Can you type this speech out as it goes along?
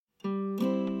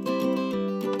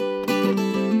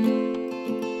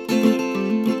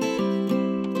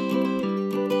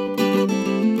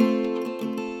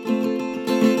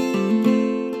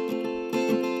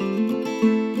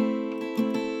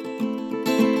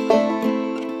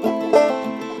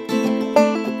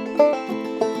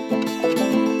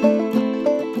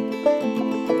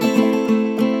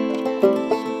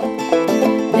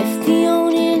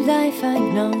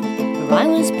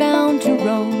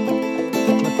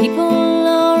People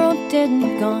are all dead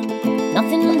and gone,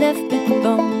 nothing left but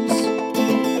bones.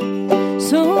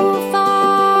 So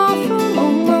far from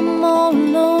home, I'm all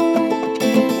alone.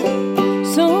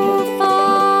 So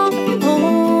far from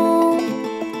home.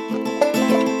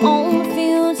 All the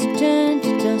fields have turned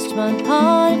to dust, my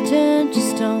heart had turned to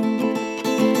stone.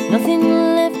 Nothing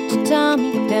left to tie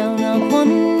me down, I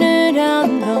wandered out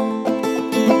alone.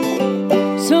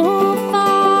 So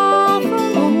far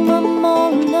from home, I'm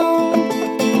all alone.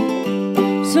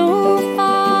 So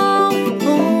far from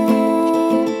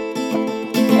home.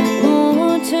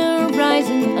 Water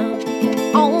rising up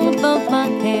all above my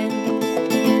head.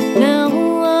 Now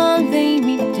I lay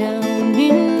me down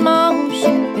in my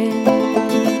ocean bed.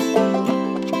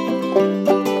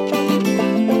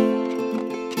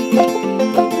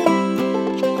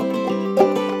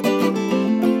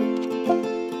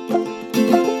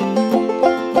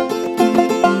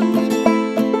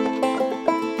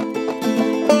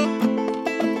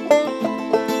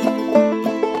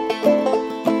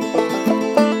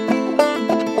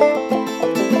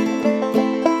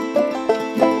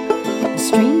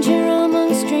 Stranger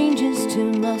among strangers, to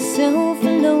myself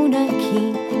alone I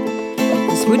keep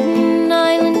this wooden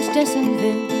island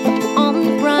desolate on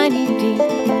the briny deep.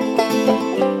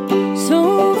 So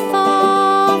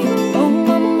far from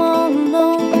home, I'm all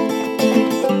alone.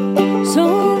 So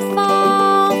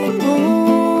far from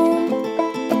home.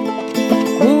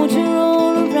 Water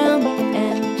all around me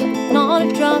and not a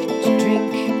drop to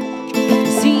drink. I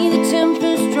see the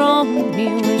tempest drawing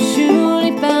near, we're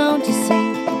surely bound